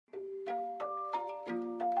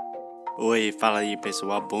Oi, fala aí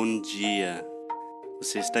pessoal, bom dia.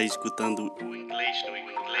 Você está escutando o Inglês no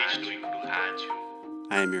Rádio.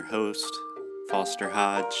 I am your host, Foster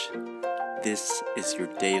Hodge. This is your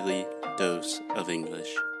daily dose of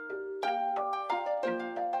English.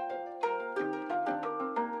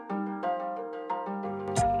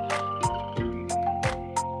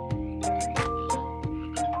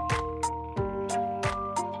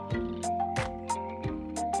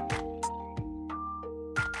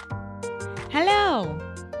 Hello!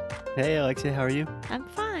 Hey, Alexia, how are you? I'm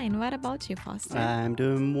fine. What about you, Foster? I'm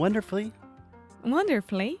doing wonderfully.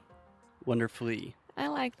 Wonderfully. Wonderfully. I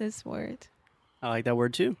like this word. I like that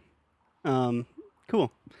word too.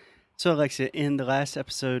 Cool. So, Alexia, in the last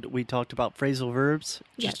episode, we talked about phrasal verbs.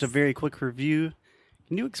 Just a Yes. very quick review.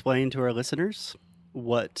 Can you explain to our listeners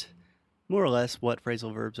more or less, what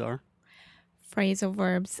phrasal verbs are? Phrasal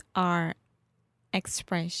verbs are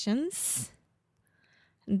expressions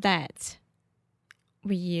that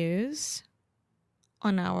we use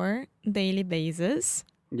on our daily basis.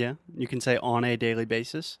 Yeah, you can say on a daily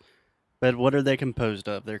basis. But what are they composed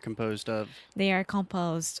of? They're composed of... They are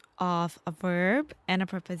composed of a verb and a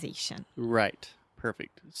preposition. Right.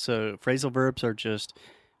 Perfect. So phrasal verbs are just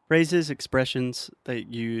phrases, expressions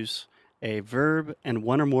that use a verb and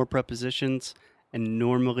one or more prepositions, and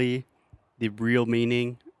normally the real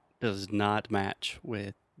meaning does not match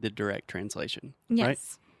with the direct translation. Yes. Right?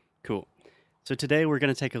 Cool. So today we're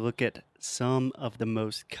going to take a look at some of the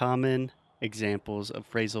most common examples of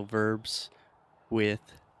phrasal verbs with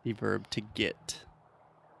the verb to get.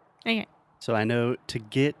 Okay. So I know to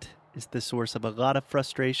get is the source of a lot of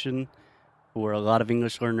frustration for a lot of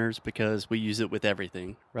English learners because we use it with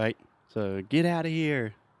everything, right? So get out of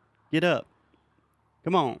here. Get up.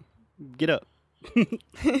 Come on. Get up.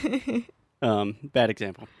 Bad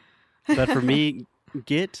example. But for me,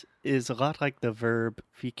 get is a lot like the verb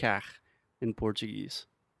ficar in Portuguese,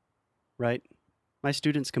 right? My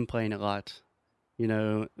students complain a lot. You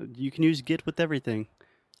know, you can use get with everything,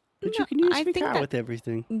 but No, you can use I think ficar that- with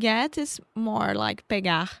everything. Get is more like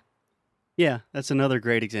pegar. Yeah, that's another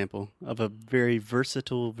great example of a very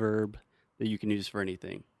versatile verb that you can use for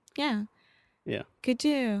anything. Yeah. Yeah. Could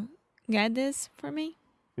you get this for me?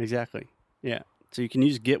 Exactly. Yeah. So you can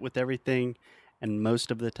use get with everything, and most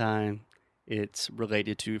of the time it's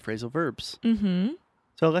related to phrasal verbs. Mm-hmm.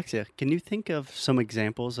 So, Alexia, can you think of some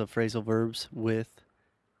examples of phrasal verbs with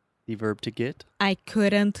the verb to get? I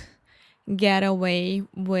couldn't get away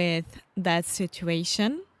with that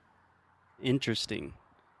situation. Interesting.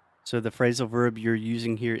 So the phrasal verb you're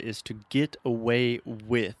using here is to get away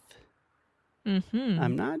with. Mm-hmm.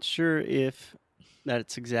 I'm not sure if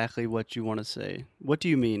that's exactly what you want to say. What do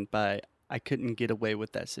you mean by I couldn't get away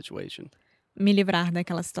with that situation? Me livrar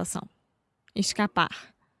daquela situação. Escapar.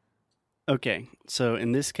 Okay, so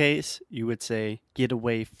in this case, you would say get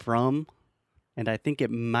away from, and I think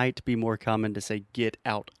it might be more common to say get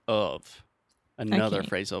out of, another Okay.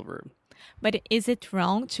 phrasal verb. But is it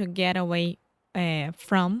wrong to get away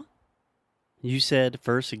from? You said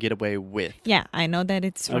first to get away with. Yeah, I know that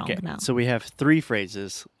it's wrong Okay, now. so we have three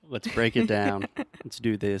phrases. Let's break it down. Let's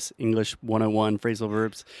do this. English 101 phrasal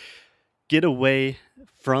verbs. Get away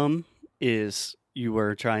from is you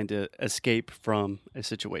were trying to escape from a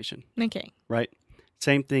situation, Okay. right?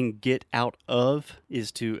 Same thing, get out of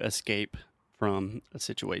is to escape from a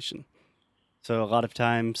situation. So a lot of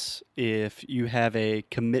times if you have a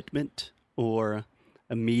commitment or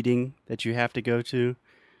a meeting that you have to go to,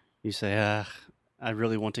 you say, I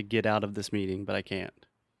really want to get out of this meeting, but I can't.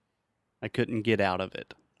 I couldn't get out of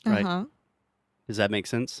it, right? Uh-huh. Does that make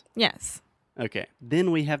sense? Yes. Okay.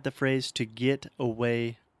 Then we have the phrase to get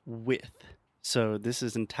away with. So this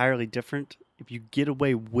is entirely different. If you get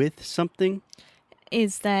away with something,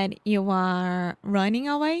 Is that you are running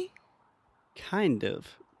away? kind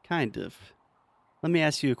of. Let me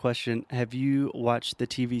ask you a question. Have you watched the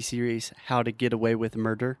TV series How to Get Away with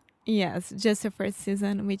Murder? Yes, just the first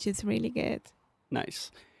season, which is really good.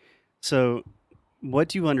 Nice. So what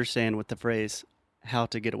do you understand with the phrase how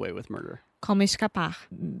to get away with murder? Como escapar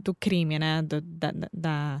do crime, né? Do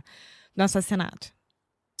assassinato.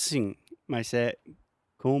 Sim, mas é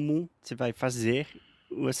como você vai fazer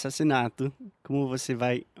o assassinato, como você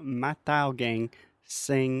vai matar alguém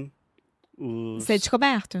sem os... Ser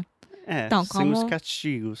descoberto. Então, sem os como-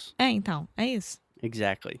 castigos. Então, é isso.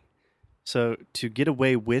 Exactly. So to get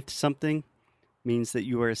away with something means that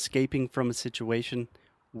you are escaping from a situation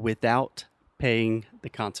without paying the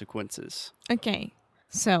consequences. Okay.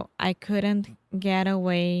 So, I couldn't get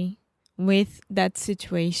away with that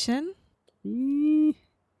situation.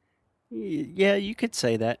 Yeah, you could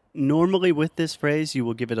say that. Normally with this phrase, you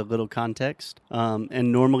will give it a little context.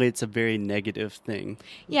 And normally it's a very negative thing.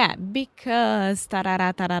 Yeah, because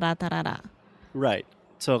tarara, tarara, tarara. Right.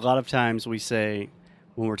 So a lot of times we say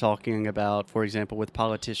when we're talking about, for example, with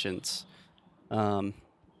politicians,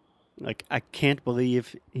 like, I can't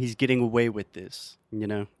believe he's getting away with this.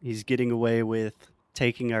 He's getting away with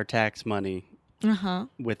taking our tax money Uh-huh.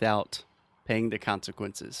 without paying the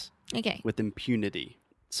consequences, Okay. with impunity.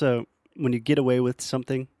 So when you get away with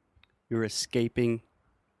something, you're escaping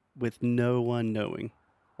with no one knowing,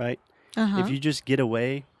 right? Uh-huh. If you just get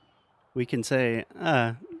away, we can say,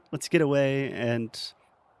 let's get away and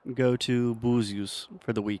go to Búzios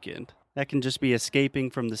for the weekend. That can just be escaping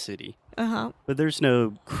from the city. Uh-huh. But there's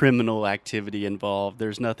no criminal activity involved.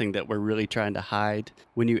 There's nothing that we're really trying to hide.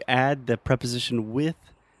 When you add the preposition with,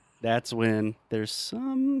 that's when there's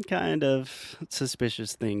some kind of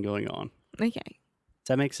suspicious thing going on. Okay. Does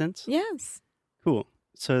that make sense? Yes. Cool.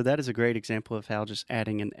 So that is a great example of how just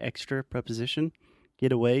adding an extra preposition,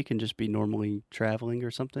 get away, can just be normally traveling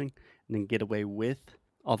or something, and then get away with,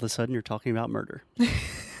 all of a sudden you're talking about murder.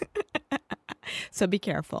 So be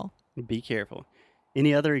careful. Be careful.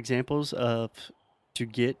 Any other examples of to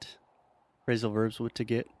get, phrasal verbs with to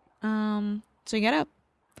get? So get up.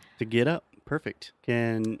 To get up. Perfect.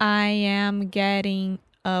 I am getting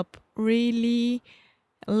up really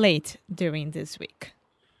late during this week.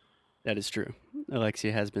 That is true.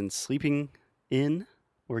 Alexia has been sleeping in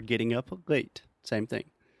or getting up late. Same thing.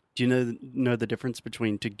 Do you know the difference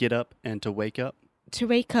between to get up and to wake up? To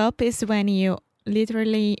wake up is when you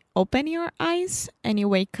literally open your eyes and you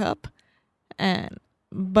wake up,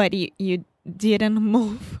 but you didn't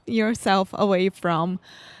move yourself away from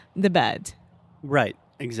the bed. Right.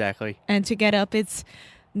 Exactly. And to get up, it's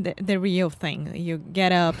the real thing. You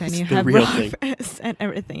get up and you the have real thing. breakfast and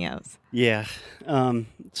everything else. Yeah.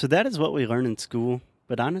 So that is what we learn in school.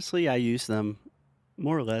 But honestly, I use them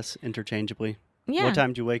more or less interchangeably. Yeah. What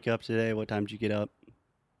time did you wake up today? What time did you get up?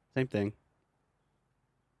 Same thing.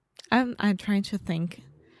 I'm trying to think.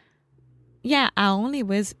 Yeah, I only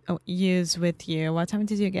use with you. What time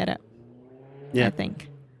did you get up? Yeah. I think.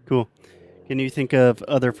 Cool. Can you think of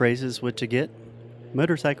other phrases with to get?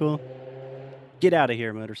 Motorcycle. Get out of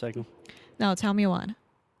here, motorcycle. No, tell me one.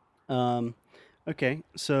 Okay,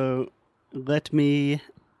 so let me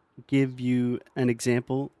give you an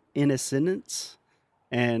example in a sentence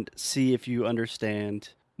and see if you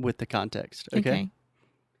understand with the context. Okay?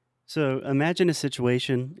 So imagine a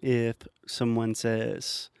situation if someone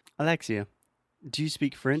says, Alexia, do you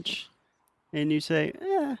speak French? And you say,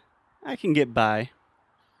 I can get by.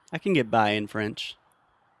 I can get by in French.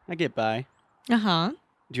 I get by. Uh-huh.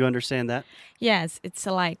 Do you understand that? Yes, it's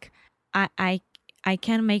like I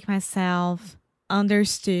can make myself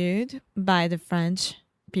understood by the French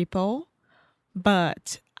people,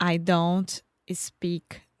 but I don't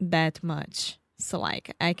speak that much. So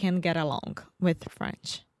like I can get along with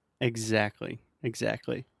French. Exactly.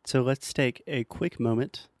 So let's take a quick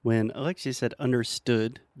moment. When Alexia said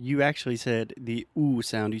understood, you actually said the oo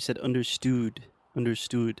sound. You said understood.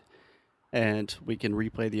 And we can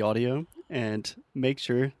replay the audio and make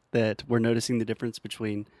sure that we're noticing the difference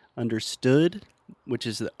between understood, which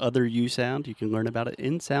is the other U sound. You can learn about it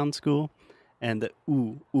in sound school, and the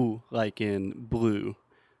oo, like in blue.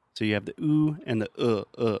 So you have the oo and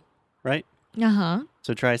the right? Uh-huh.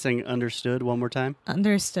 So try saying understood one more time.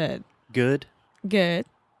 Understood. Good. Good.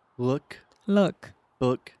 Look.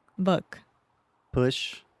 Book.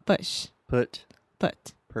 Push. Put.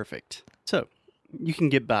 Perfect. So you can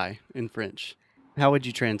get by in French. How would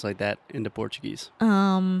you translate that into Portuguese?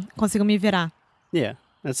 Consigo me virar. Yeah,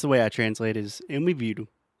 that's the way I translate is eu me viro.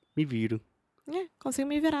 Yeah, consigo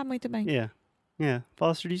me virar muito bem. Yeah.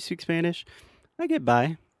 Foster, do you speak Spanish? I get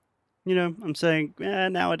by. I'm saying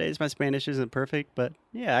nowadays my Spanish isn't perfect, but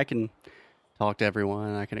yeah, I can talk to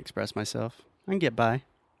everyone. I can express myself. I can get by.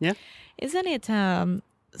 Yeah. Isn't it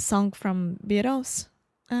song from Beatles?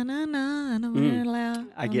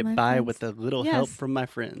 I get by with a little help Yes. from my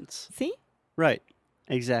friends. See? Right.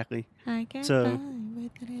 Exactly. I get So, by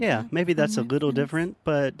with a Yeah, help maybe that's a from my little friends. different,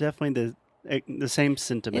 but definitely the same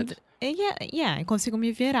sentiment. Yeah, consigo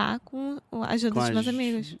me virar com a ajuda dos meus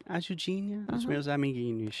amigos. Ajudinha dos meus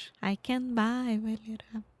amiguinhos. I can buy with it.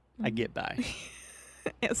 I get by.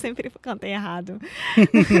 Eu sempre cantei errado.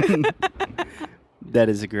 That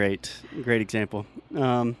is a great example.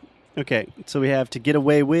 Okay, so we have to get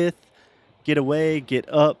away with, get away, get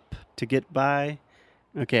up, to get by.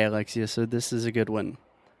 Okay, Alexia, so this is a good one.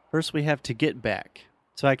 First, we have to get back.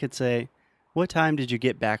 So I could say, what time did you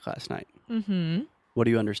get back last night? Uhum. What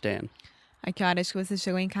do you understand? A que horas que você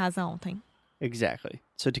chegou em casa ontem? Exactly.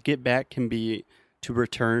 So to get back can be to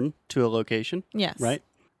return to a location, Yes. right?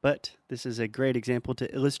 But this is a great example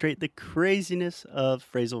to illustrate the craziness of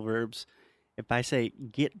phrasal verbs. If I say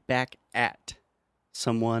get back at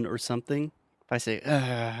someone or something, if I say,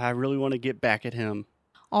 I really want to get back at him.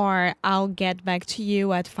 Or I'll get back to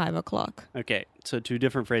you at 5 o'clock. Okay, so two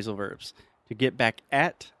different phrasal verbs. To get back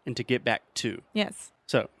at and to get back to. Yes.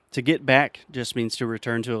 So to get back just means to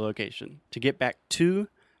return to a location. To get back to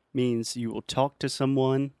means you will talk to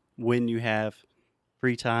someone when you have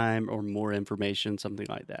free time or more information, something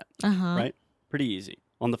like that. Right? Pretty easy.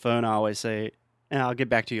 On the phone, I always say, I'll get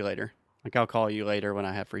back to you later. Like, I'll call you later when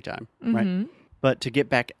I have free time. Right? But to get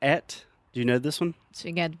back at, do you know this one?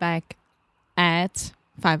 To get back at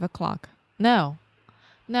 5 o'clock. No.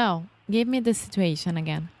 Give me the situation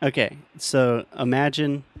again. Okay. So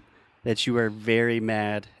imagine that you are very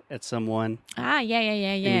mad at someone. Yeah.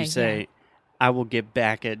 And you say, I will get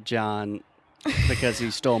back at John because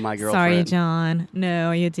he stole my girlfriend. Sorry, John.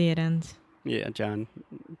 No, you didn't. Yeah, John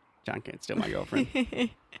can't steal my girlfriend.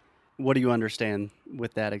 What do you understand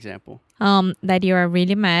with that example? That you are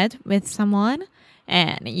really mad with someone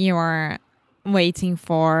and you are waiting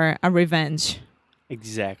for a revenge.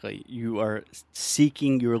 Exactly. You're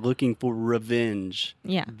looking for revenge.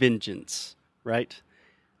 Yeah. Vengeance, right?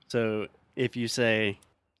 So if you say,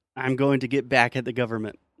 I'm going to get back at the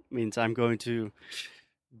government, means I'm going to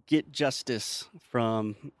get justice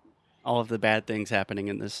from all of the bad things happening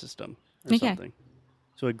in this system or something.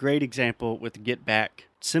 So a great example with get back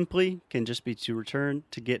simply can just be to return.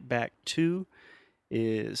 To get back to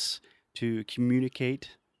is to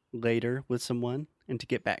communicate later with someone, and to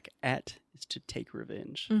get back at is to take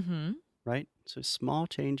revenge, right? So small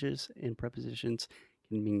changes in prepositions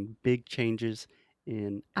can mean big changes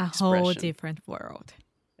in expression. A whole different world.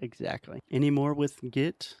 Exactly. Any more with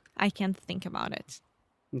get? I can't think about it.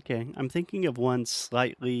 Okay. I'm thinking of one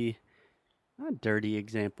slightly, not dirty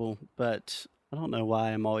example, but I don't know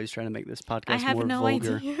why I'm always trying to make this podcast more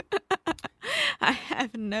vulgar. Idea. I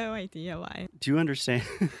have no idea why. Do you understand?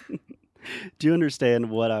 Do you understand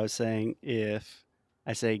what I was saying if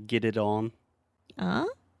I say get it on?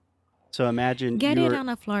 So imagine get it on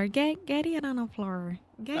the floor. Get it on the floor.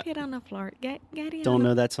 Get it on the floor. Get it. Don't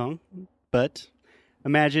know that song, but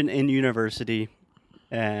imagine in university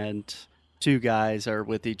and two guys are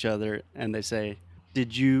with each other and they say,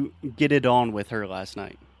 "Did you get it on with her last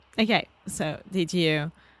night?" Okay, so did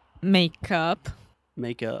you make up?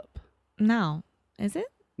 Make up. No, is it?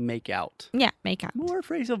 Make out. Yeah, make up. More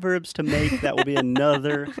phrasal verbs to make. That will be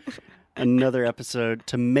another episode.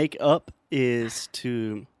 To make up is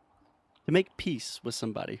to make peace with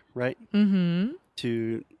somebody, right?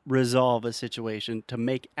 To resolve a situation. To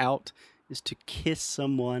make out is to kiss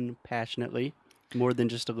someone passionately, more than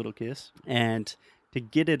just a little kiss. And to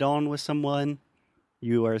get it on with someone,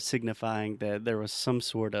 you are signifying that there was some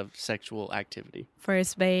sort of sexual activity.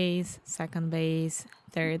 First base, second base,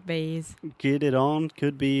 third base. Get it on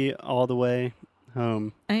could be all the way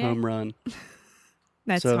home. Okay. Home run.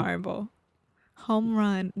 That's horrible. Home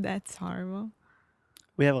run, that's horrible.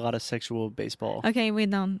 We have a lot of sexual baseball. Okay, we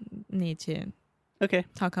don't need to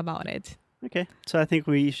talk about it. Okay, so I think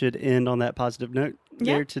we should end on that positive note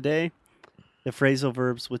there today. The phrasal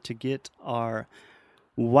verbs with to get are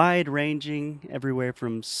wide-ranging, everywhere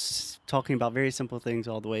from talking about very simple things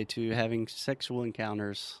all the way to having sexual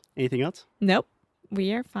encounters. Anything else? Nope.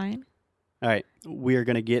 We are fine. All right. We are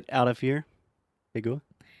going to get out of here. Hey, go.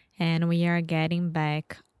 And we are getting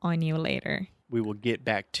back on you later. We will get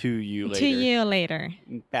back to you later. To you later.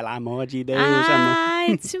 It's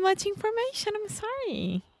too much information. I'm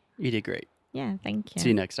sorry. You did great. Yeah, thank you. See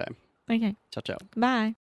you next time. Okay. Ciao, ciao.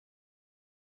 Bye.